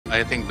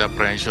I think the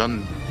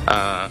apprehension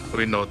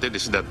we noted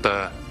is that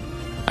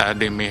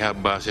they may have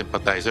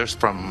sympathizers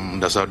from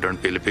the southern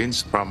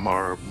Philippines, from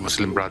our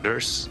Muslim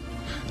brothers.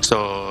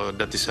 So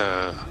that is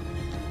a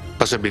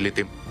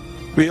possibility.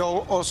 We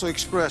also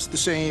express the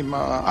same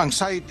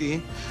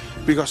anxiety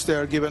because they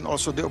are given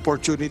also the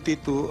opportunity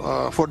to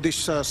for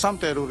this some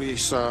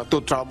terrorists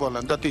to travel,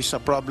 and that is a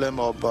problem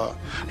of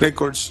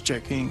records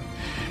checking,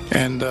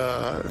 and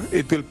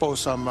it will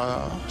pose some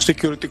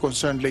security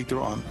concern later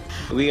on.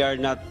 We are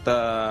not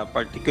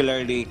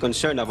particularly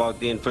concerned about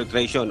the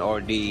infiltration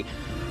or the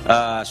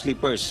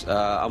sleepers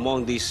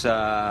among these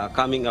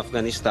coming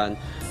Afghanistan,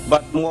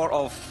 but more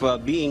of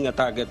being a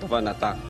target of an attack.